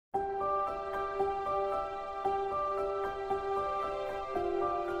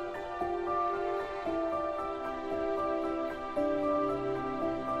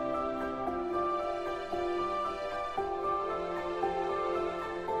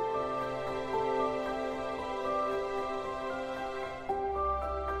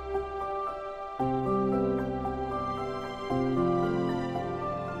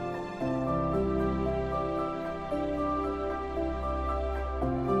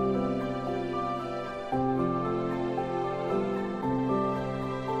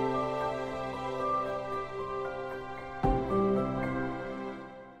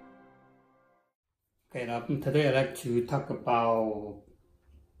Okay, today I'd like to talk about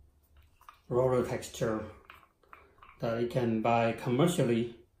roller texture that you can buy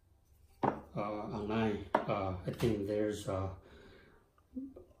commercially online. I think there's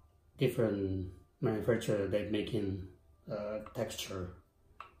different manufacturer that making texture,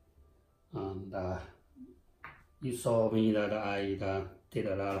 and you saw me that I did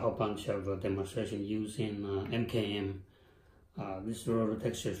a whole bunch of demonstration using MKM. This roller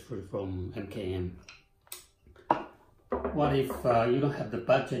texture is from MKM. What if you don't have the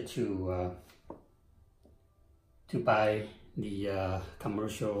budget to buy the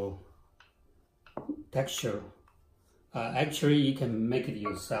commercial texture? Actually, you can make it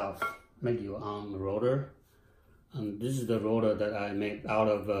yourself, make your own roller. And this is the roller that I made out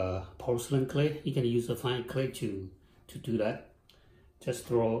of porcelain clay. You can use a fine clay to do that. Just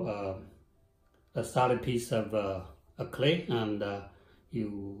throw a solid piece of a clay, and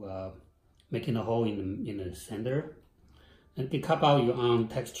you making a hole in the center, and to cut out your own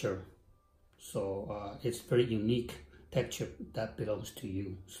texture. So it's very unique texture that belongs to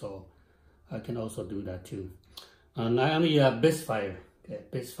you. So I can also do that too. And I only base fire. Okay,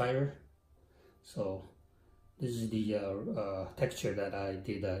 base fire. So this is the texture that I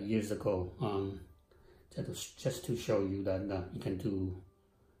did years ago. Just to show you that you can do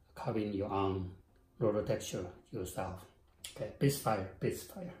carving your own roller texture yourself. Okay, base fire.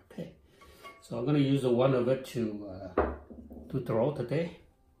 Okay, so I'm gonna use one of it to throw today.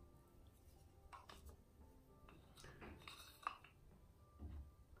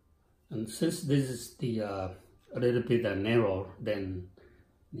 And since this is the a little bit narrow than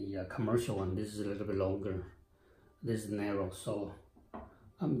the commercial one, this is a little bit longer. This is narrow, so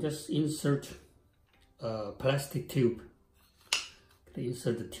I'm just insert a plastic tube.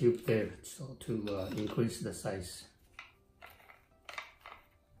 Insert the tube there, so to increase the size.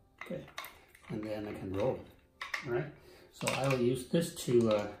 Okay, and then I can roll. All right, so I will use this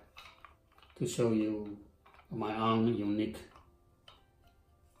to show you my own unique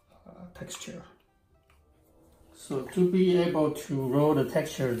texture. So to be able to roll the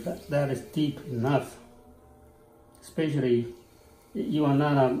texture that is deep enough, especially you are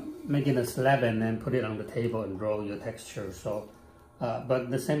not making a slab and then put it on the table and roll your texture. So but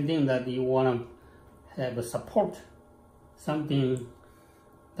the same thing that you want to have a support, something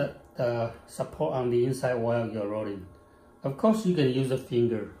that support on the inside while you're rolling. Of course, you can use a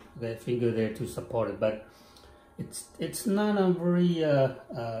finger, the finger there to support it, but it's not a very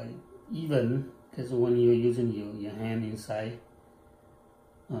even, because when you're using your hand inside.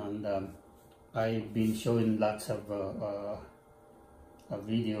 And I've been showing lots of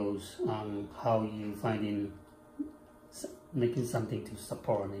videos on how you making something to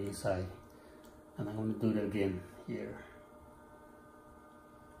support on the inside, and I'm going to do it again here.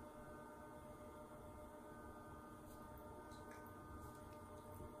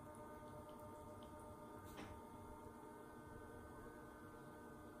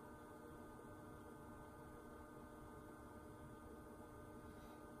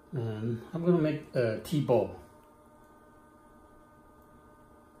 And I'm going to make a Teabowl.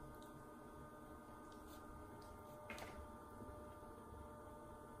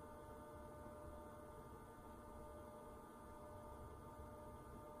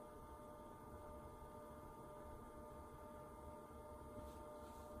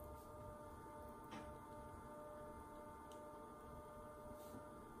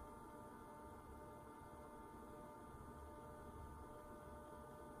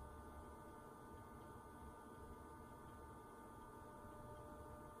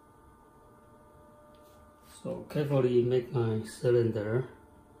 So carefully make my cylinder.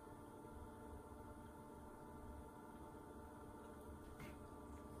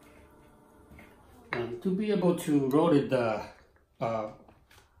 And to be able to roll it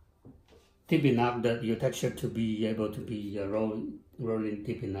deep enough, that your texture to be able to be rolling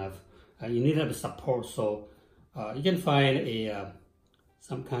deep enough, you need to have a support. So you can find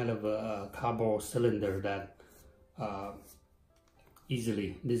some kind of a cardboard cylinder that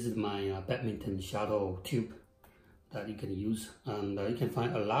easily. This is my badminton shuttle tube that you can use, and you can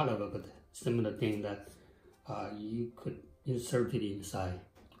find a lot of similar thing that you could insert it inside.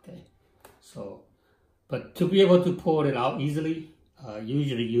 Okay, so but to be able to pull it out easily,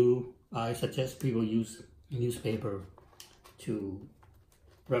 usually I suggest people use newspaper to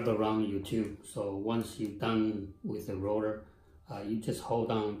wrap around your tube. So once you're done with the roller, you just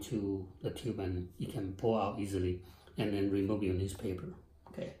hold on to the tube and you can pull out easily, and then remove your newspaper.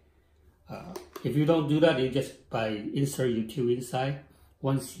 Okay. If you don't do that, you just insert your tube inside.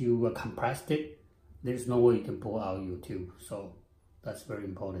 Once you compressed it, there's no way you can pull out your tube. So that's very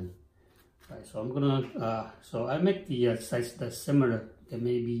important. Right, so I'm gonna, so I make the size that's similar, that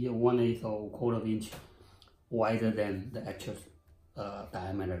may be 1/8 or 1/4 inch wider than the actual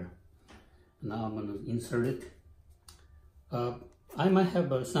diameter. Now I'm gonna insert it. I might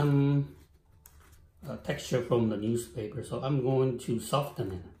have some texture from the newspaper, so I'm going to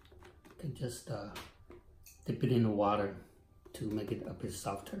soften it. Okay, just dip it in the water to make it a bit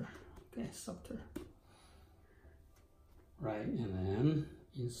softer. Okay, softer. Right, and then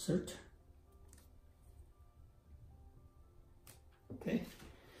insert. Okay,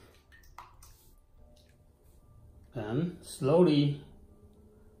 and slowly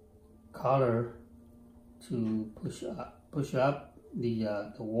color to push up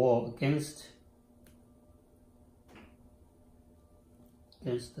the wall against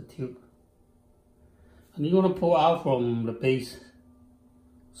the tube, and you want to pull out from the base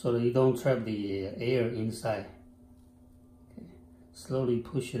so that you don't trap the air inside. Okay. Slowly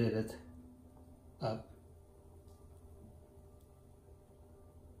push it up.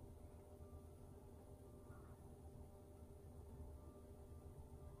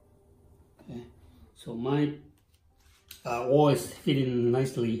 Okay, so my wall is fitting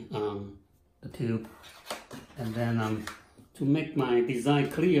nicely on the tube, and then to make my design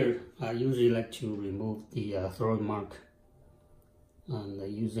clear, I usually like to remove the throwing mark and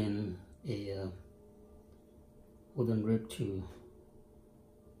using a wooden rib to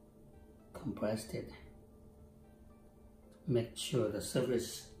compress it. Make sure the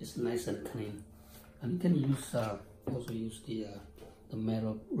surface is nice and clean, and you can use also use the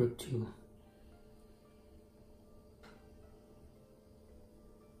metal rib too.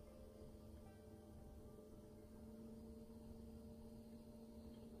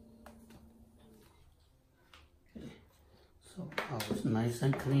 So I was nice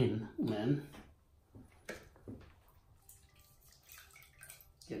and clean, man.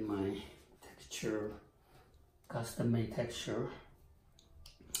 Get my texture, custom-made texture,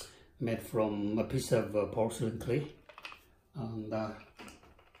 made from a piece of porcelain clay. And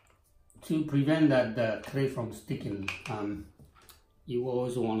to prevent that clay from sticking, you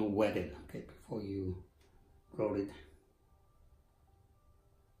always want to wet it, okay, before you roll it.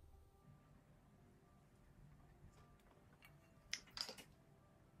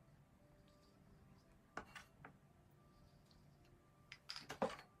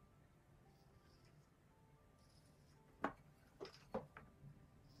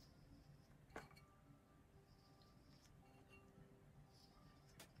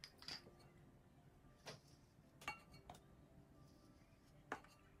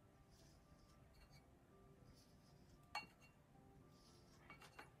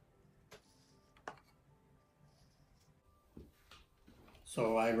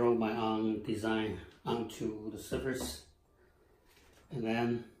 So I roll my own design onto the surface, and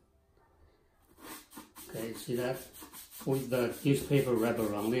then, okay, see that? With the newspaper wrap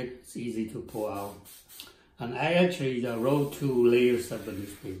around it, it's easy to pull out. And I actually roll 2 layers of the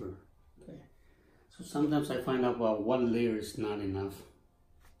newspaper. Okay, so sometimes I find out, well, 1 layer is not enough.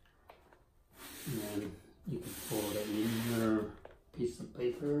 And then you can pull the inner piece of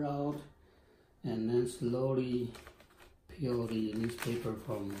paper out, and then slowly peel the newspaper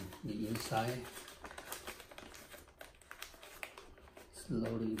from the inside.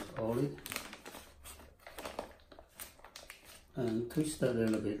 Slowly roll it and twist it a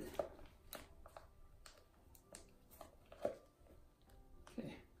little bit.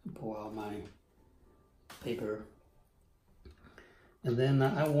 Okay, pull out my paper, and then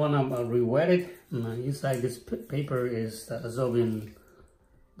I want to re-wet it. And inside this paper is absorbing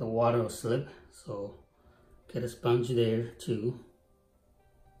the water slip, so get a sponge there too.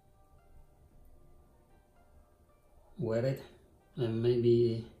 Wet it and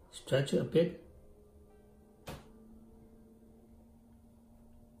maybe stretch it a bit.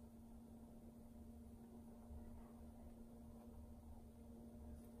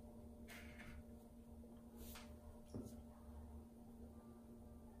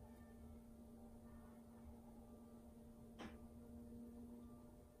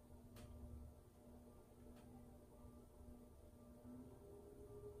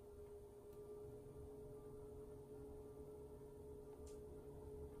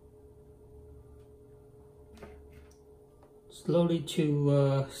 Slowly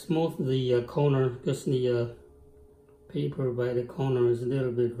to smooth the corner, because the paper by the corner is a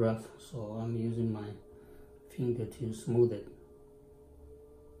little bit rough, so I'm using my finger to smooth it.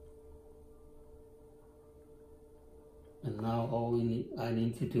 And now all I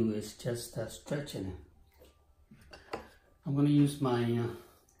need to do is just stretching it. I'm going to use my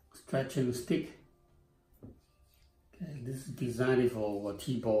stretching stick. Okay, this is designed for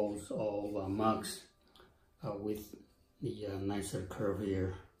tea bowls or mugs with the nicer curve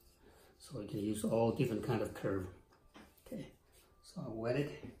here. So you can use all different kind of curve. Okay, so I wet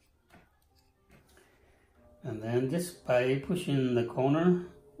it. And then just by pushing the corner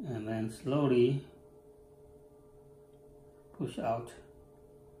and then slowly push out.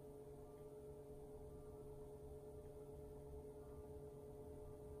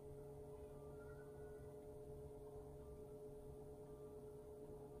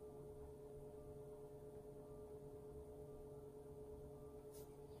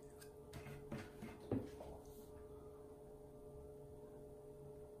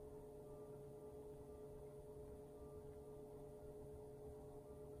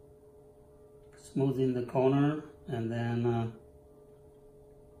 Smoothing the corner and then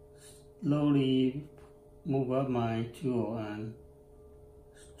slowly move up my tool and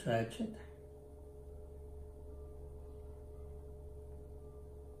stretch it.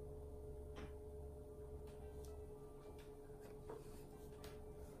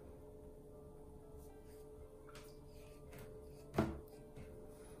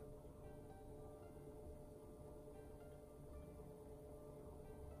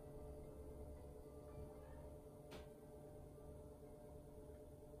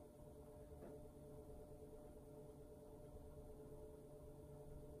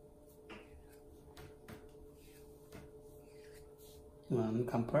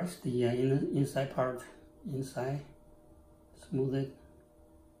 Compress the inside part, smooth it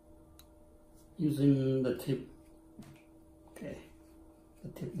using the tip. Okay, the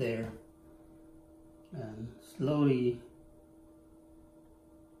tip there, and slowly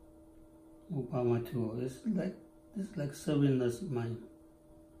move out my tool. It's like serving my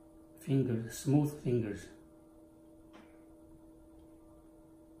fingers, smooth fingers.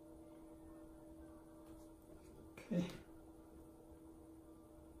 Okay.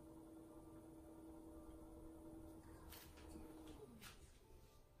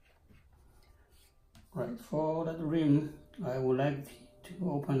 Right, for that rim, I would like to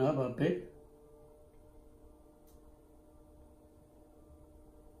open up a bit.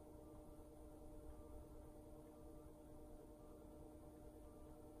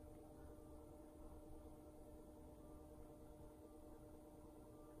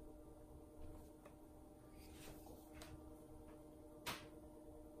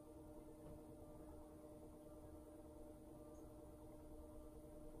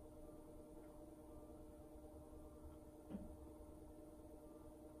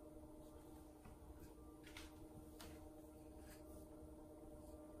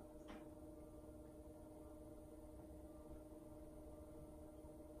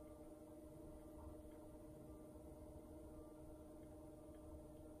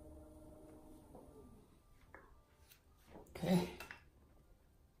 Okay.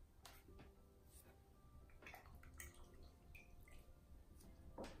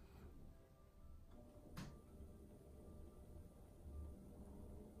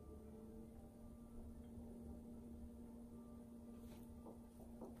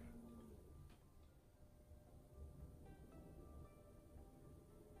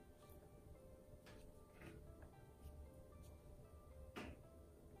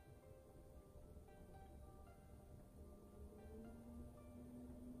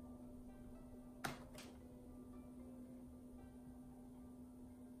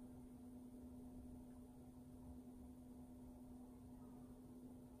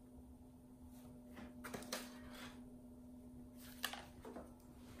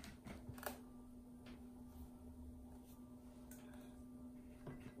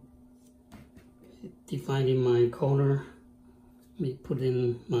 Defining my corner, me put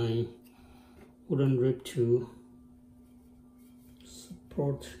in my wooden rib to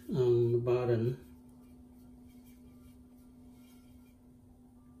support on the bottom.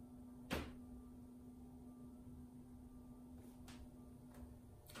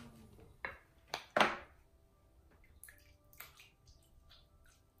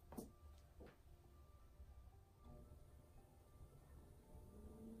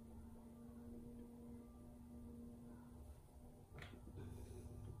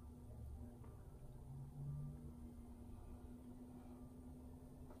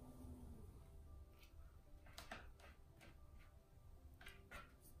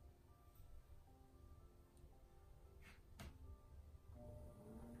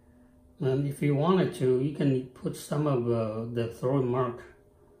 And if you wanted to, you can put some of the throw mark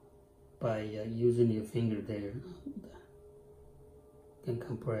by using your finger there. You can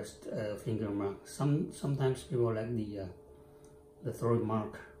compress finger mark. Sometimes people like the throw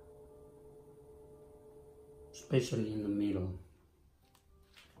mark, especially in the middle.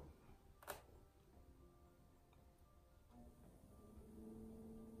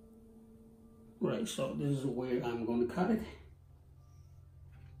 Right, so this is where I'm going to cut it,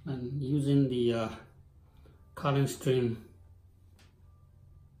 and using the cutting string,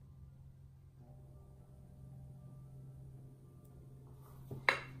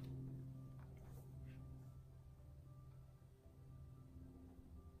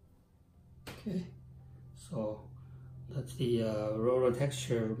 okay, so that's the roller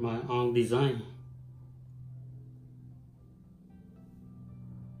texture of my own design.